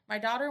says, my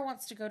daughter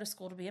wants to go to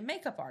school to be a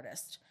makeup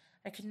artist.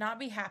 I could not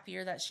be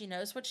happier that she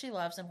knows what she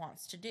loves and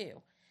wants to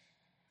do.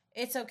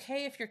 It's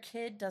okay if your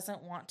kid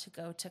doesn't want to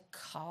go to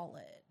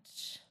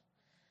college.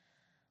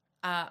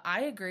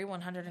 I agree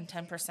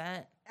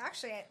 110%.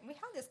 Actually, we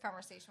had this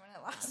conversation when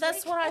it last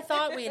That's week. what I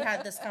thought we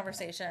had this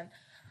conversation.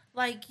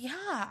 Like,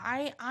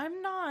 yeah,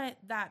 I'm not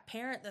that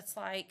parent that's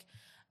like,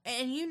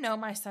 and you know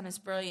my son is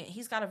brilliant.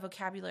 He's got a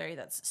vocabulary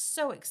that's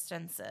so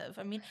extensive.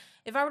 I mean,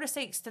 if I were to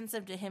say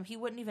extensive to him, he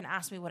wouldn't even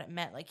ask me what it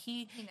meant. Like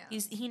he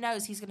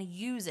knows he's going to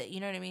use it. You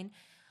know what I mean?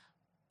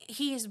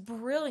 He is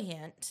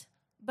brilliant,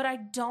 but I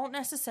don't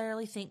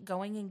necessarily think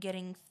going and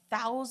getting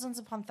thousands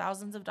upon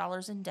thousands of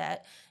dollars in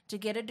debt to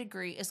get a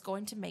degree is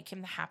going to make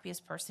him the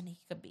happiest person he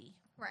could be.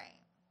 Right.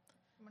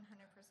 100%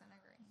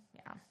 agree.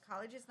 Yeah.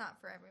 College is not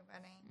for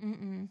everybody.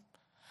 Mm-mm.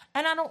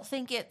 And I don't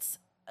think it's,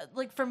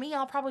 like, for me,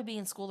 I'll probably be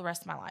in school the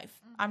rest of my life.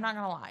 Mm-hmm. I'm not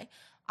going to lie.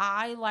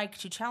 I like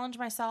to challenge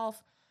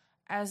myself.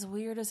 As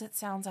weird as it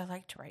sounds, I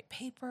like to write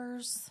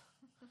papers.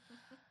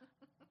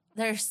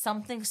 There's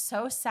something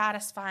so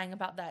satisfying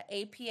about that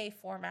APA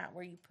format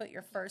where you put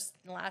your first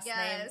and last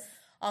name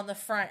on the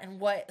front and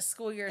what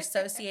school you're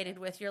associated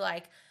with. You're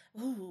like,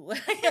 ooh.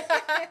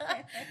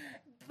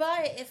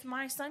 But if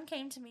my son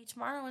came to me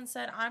tomorrow and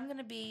said, I'm going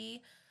to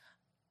be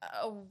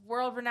a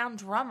world-renowned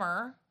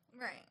drummer,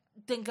 right,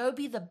 then go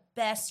be the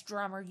best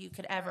drummer you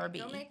could ever be.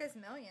 Don't make us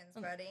millions,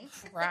 buddy.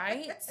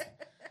 Right?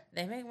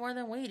 They make more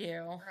than we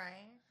do.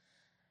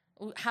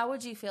 Right. How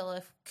would you feel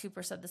if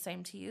Cooper said the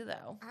same to you,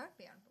 though? I would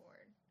be on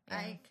board.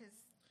 Yeah. Because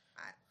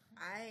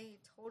I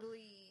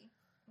totally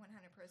 100%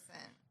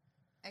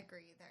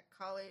 agree that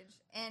college,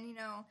 and, you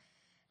know,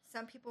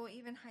 some people,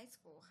 even high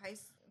school,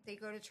 they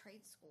go to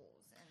trade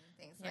schools and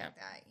things like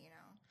that, you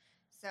know.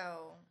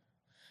 So...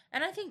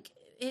 And I think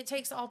it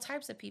takes all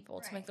types of people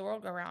to make the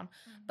world go round.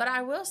 Mm-hmm. But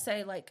I will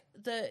say, like,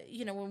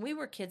 when we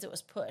were kids, it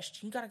was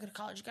pushed. You got to go to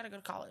college. You got to go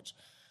to college.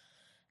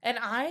 And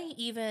I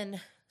even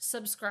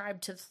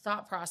subscribed to the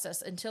thought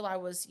process until I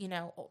was,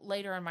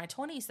 later in my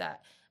 20s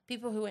that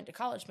people who went to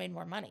college made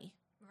more money.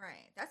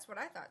 Right. That's what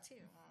I thought, too.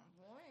 Oh,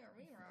 boy, are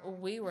we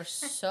wrong. We were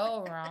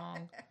so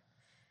wrong.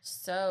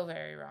 So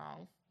very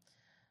wrong.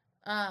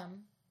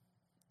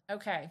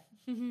 Okay.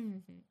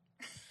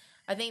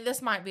 I think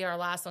this might be our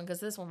last one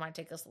because this one might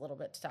take us a little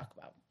bit to talk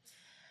about.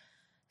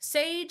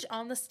 Sage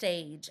on the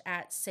Stage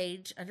at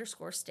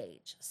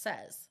Sage_stage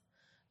says,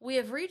 we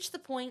have reached the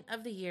point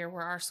of the year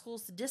where our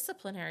school's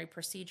disciplinary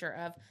procedure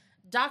of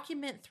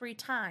document 3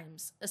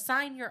 times,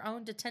 assign your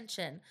own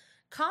detention,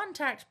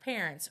 contact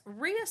parents,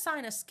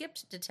 reassign a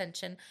skipped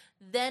detention,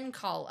 then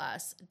call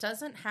us,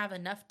 doesn't have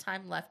enough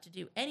time left to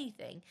do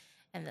anything,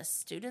 and the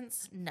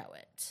students know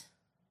it.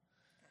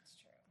 That's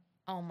true.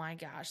 Oh my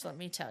gosh, let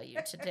me tell you,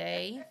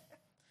 today...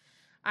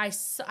 I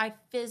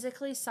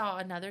physically saw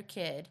another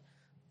kid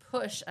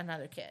push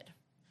another kid.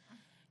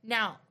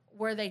 Now,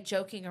 were they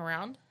joking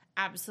around?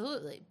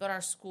 Absolutely. But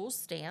our school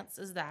stance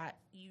is that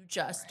you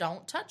just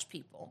don't touch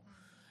people.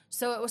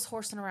 So it was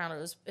horsing around.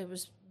 It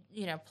was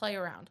play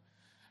around.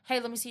 Hey,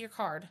 let me see your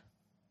card.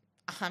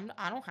 I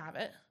don't have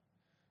it.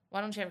 Why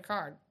don't you have a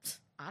card?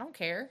 I don't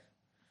care.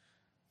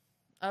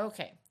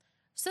 Okay.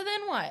 So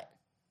then what?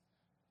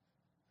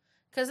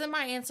 Because then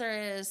my answer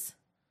is...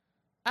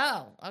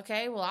 Oh,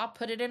 okay. Well, I'll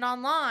put it in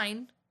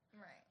online.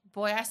 Right.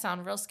 Boy, I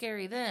sound real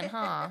scary then,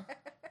 huh?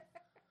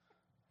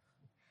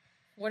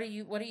 What do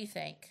you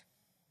think?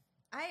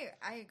 I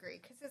agree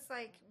because it's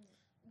like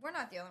we're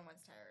not the only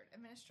ones tired.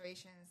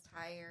 Administration's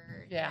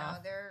tired. Yeah.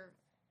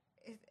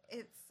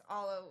 It's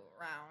all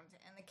around,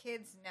 and the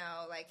kids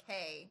know, like,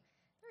 hey,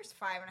 there's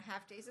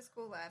 5.5 days of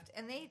school left,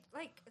 and they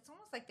it's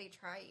almost like they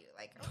try you,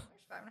 like, oh,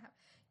 there's 5.5.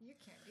 You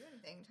can't do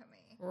anything to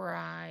me,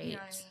 right? You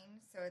know what I mean?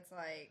 So it's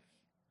like.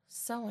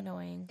 So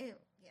annoying.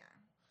 Yeah.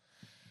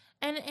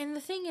 And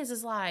the thing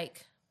is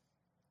like,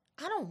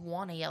 I don't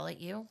want to yell at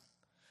you.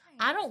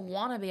 I don't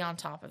want to be on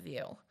top of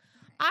you. Right.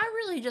 I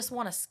really just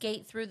want to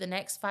skate through the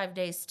next 5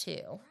 days too.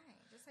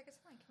 Right. Just like it's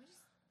fine. Can we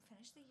just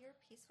finish the year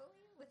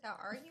peacefully without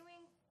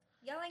arguing,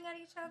 yelling at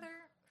each other?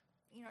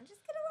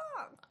 Just get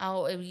along.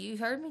 Oh, you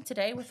heard me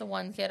today with the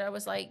one kid. I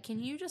was like,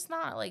 can you just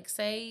not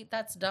say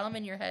that's dumb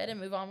in your head and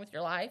move on with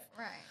your life?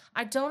 Right.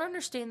 I don't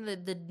understand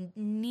the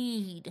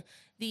need,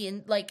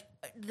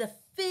 the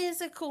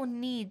physical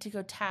need to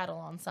go tattle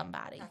on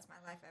somebody. That's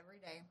my life every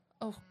day.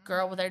 Oh,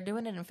 girl, well, they're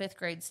doing it in 5th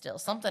grade still.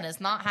 Something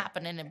is not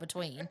happening in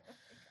between.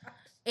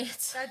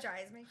 That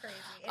drives me crazy.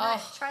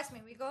 And trust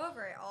me, we go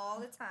over it all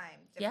the time.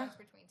 Difference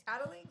between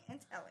tattling and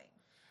telling.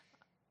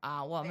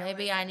 Well,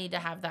 maybe I need to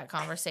have that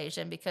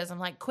conversation because I'm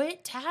like,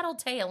 quit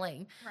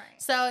tattletaling. Right.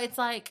 So it's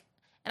like,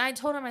 and I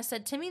told him, I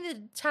said, to me,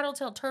 the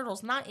tattletale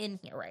turtle's not in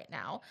here right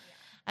now. Yeah.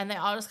 And they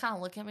all just kind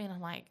of look at me and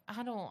I'm like,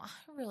 I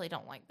really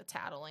don't like the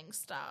tattling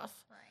stuff.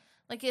 Right.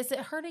 Like, is it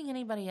hurting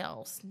anybody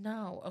else?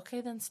 No.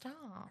 Okay, then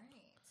stop.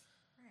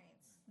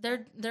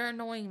 Right. They're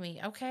annoying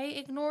me. Okay,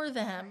 ignore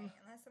them. Right.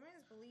 Unless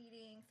somebody's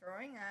bleeding,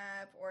 throwing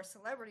up, or a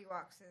celebrity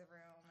walks through the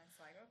room, it's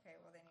like, okay,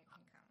 well, then you can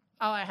come.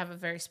 Oh, I have a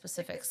very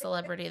specific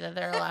celebrity that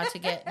they're allowed to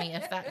get me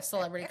if that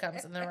celebrity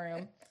comes in the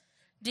room.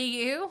 Do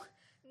you?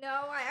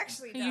 No, I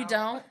actually don't. You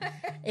don't?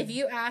 If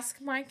you ask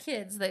my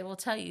kids, they will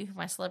tell you who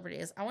my celebrity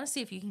is. I want to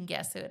see if you can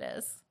guess who it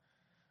is.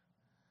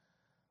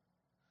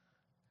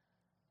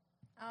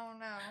 Oh,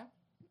 no.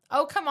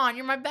 Oh, come on.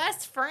 You're my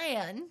best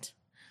friend.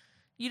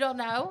 You don't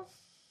know?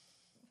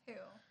 Who?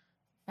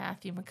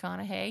 Matthew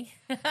McConaughey.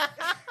 And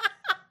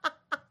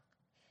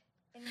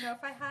you know,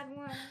 if I had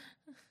one,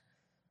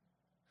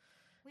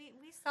 we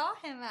saw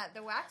him at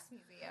the Wax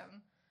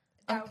Museum.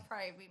 That would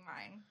probably be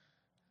mine.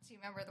 Do you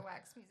remember the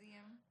Wax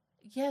Museum?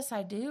 Yes,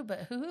 I do,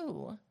 but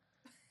who?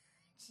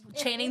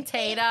 Channing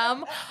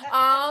Tatum.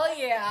 Oh,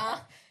 yeah.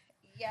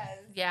 Yes.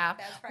 Yeah.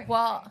 That's probably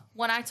Well, mine.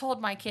 when I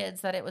told my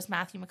kids that it was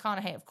Matthew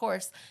McConaughey, of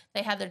course,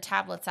 they had their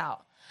tablets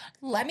out.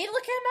 Let me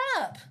look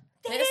him up.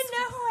 They didn't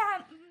know who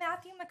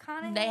Matthew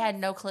McConaughey They had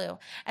no clue.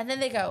 And then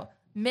they go,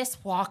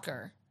 Miss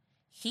Walker,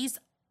 he's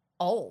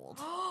old.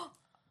 Oh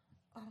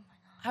my God.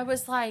 I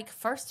was like,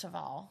 first of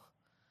all,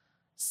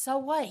 so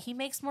what? He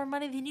makes more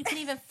money than you can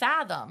even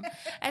fathom.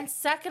 And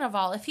second of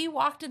all, if he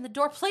walked in the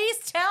door, please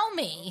tell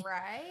me.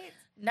 Right?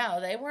 No,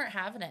 they weren't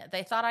having it.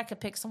 They thought I could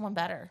pick someone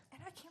better.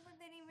 And I can't believe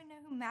they didn't even know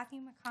who Matthew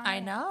McConaughey I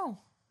know.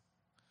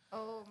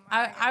 Oh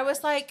my I was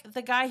gosh. like,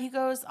 the guy who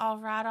goes, all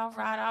right, all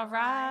right, all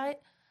right.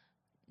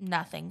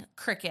 Nothing.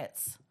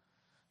 Crickets.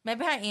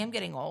 Maybe I am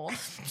getting old.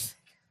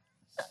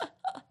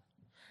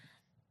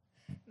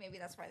 Maybe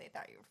that's why they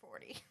thought you were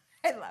 40.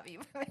 I love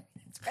you.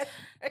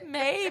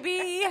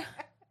 Maybe.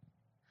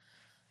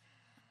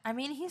 I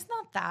mean, he's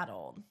not that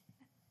old.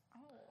 Oh,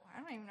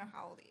 I don't even know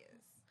how old he is.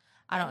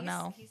 I don't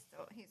know. He's good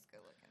looking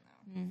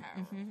though.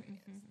 However old he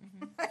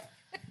is.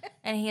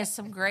 And he has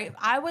some great,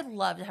 I would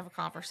love to have a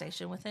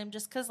conversation with him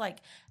just because, like,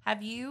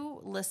 have you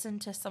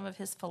listened to some of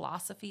his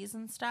philosophies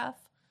and stuff?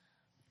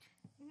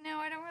 No,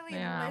 I don't really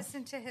Yeah.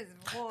 listen to his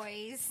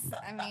voice.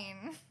 I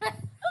mean,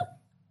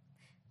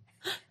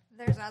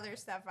 there's other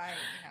stuff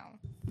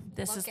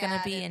This Look is going to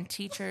at be it. in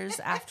Teachers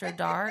After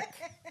Dark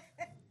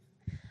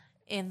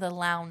in the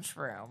lounge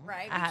room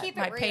Right, we at keep it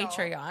my real.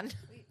 Patreon.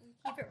 we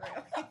keep it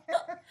real.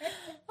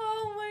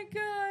 Oh my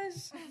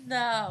gosh.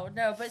 No,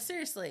 but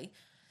seriously.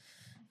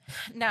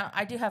 Now,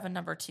 I do have a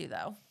number 2,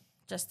 though,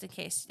 just in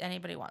case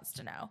anybody wants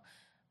to know.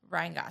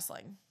 Ryan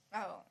Gosling.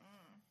 Oh,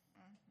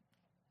 Yeah.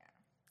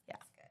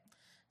 that's good.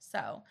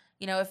 So,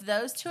 if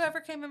those two ever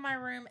came in my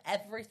room,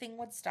 everything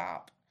would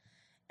stop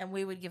and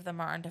we would give them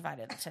our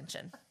undivided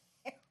attention.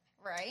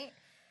 Right?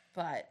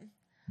 But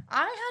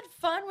I had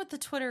fun with the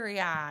Twitter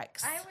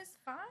reacts. I was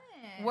fun.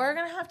 We're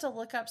going to have to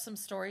look up some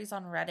stories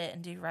on Reddit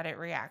and do Reddit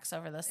reacts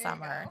over the There you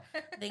summer. go.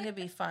 I think it'd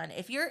be fun.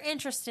 If you're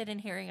interested in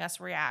hearing us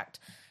react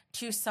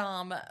to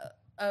some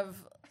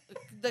of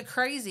the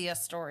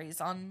craziest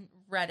stories on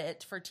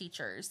Reddit for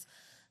teachers,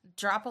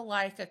 drop a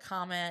like, a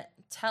comment,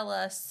 tell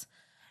us,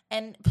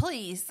 and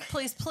please,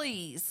 please,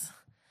 please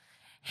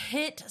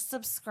hit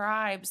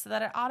subscribe so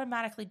that it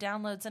automatically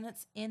downloads and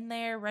it's in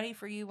there ready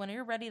for you when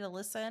you're ready to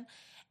listen.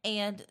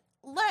 And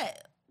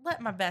let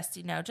my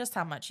bestie know just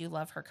how much you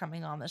love her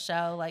coming on the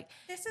show. Like,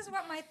 This is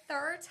what, my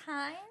 3rd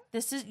time?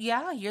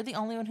 you're the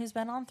only one who's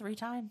been on 3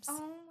 times.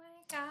 Oh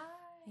my God.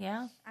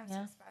 Yeah. I'm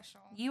yeah. so special.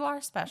 You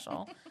are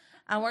special.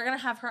 And we're going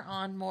to have her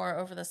on more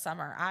over the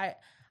summer. I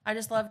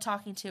just love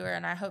talking to her,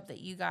 and I hope that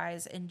you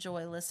guys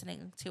enjoy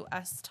listening to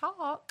us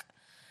talk.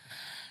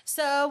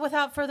 So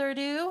without further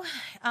ado,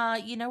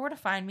 you know where to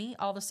find me,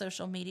 all the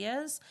social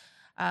medias.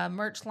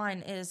 Merch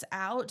line is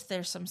out.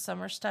 There's some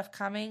summer stuff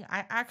coming.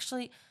 I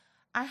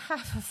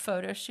have a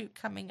photo shoot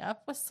coming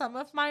up with some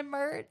of my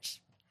merch.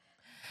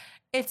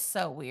 It's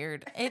so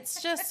weird.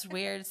 It's just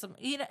weird.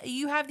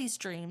 You have these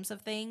dreams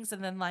of things,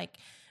 and then like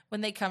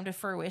when they come to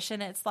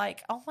fruition, it's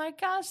like, oh my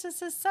gosh,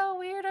 this is so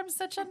weird. I'm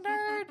such a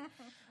nerd.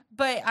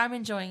 But I'm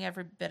enjoying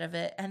every bit of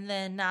it. And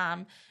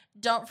then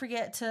don't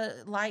forget to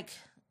like,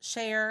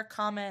 share,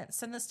 comment,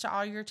 send this to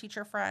all your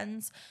teacher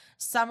friends.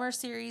 Summer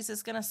series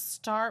is going to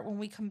start when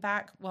we come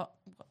back. Well,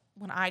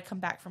 when I come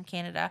back from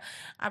Canada.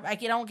 I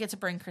don't get to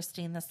bring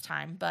Christine this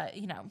time, but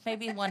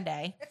maybe one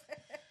day.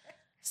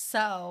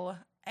 So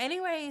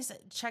anyways,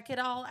 check it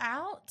all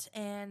out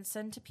and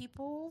send to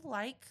people,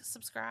 like,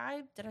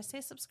 subscribe. Did I say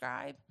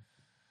subscribe?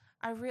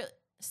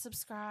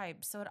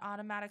 Subscribe so it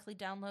automatically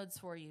downloads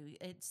for you.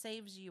 It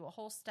saves you a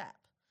whole step.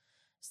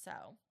 So,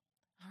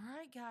 all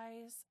right,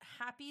 guys.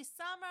 Happy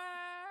summer.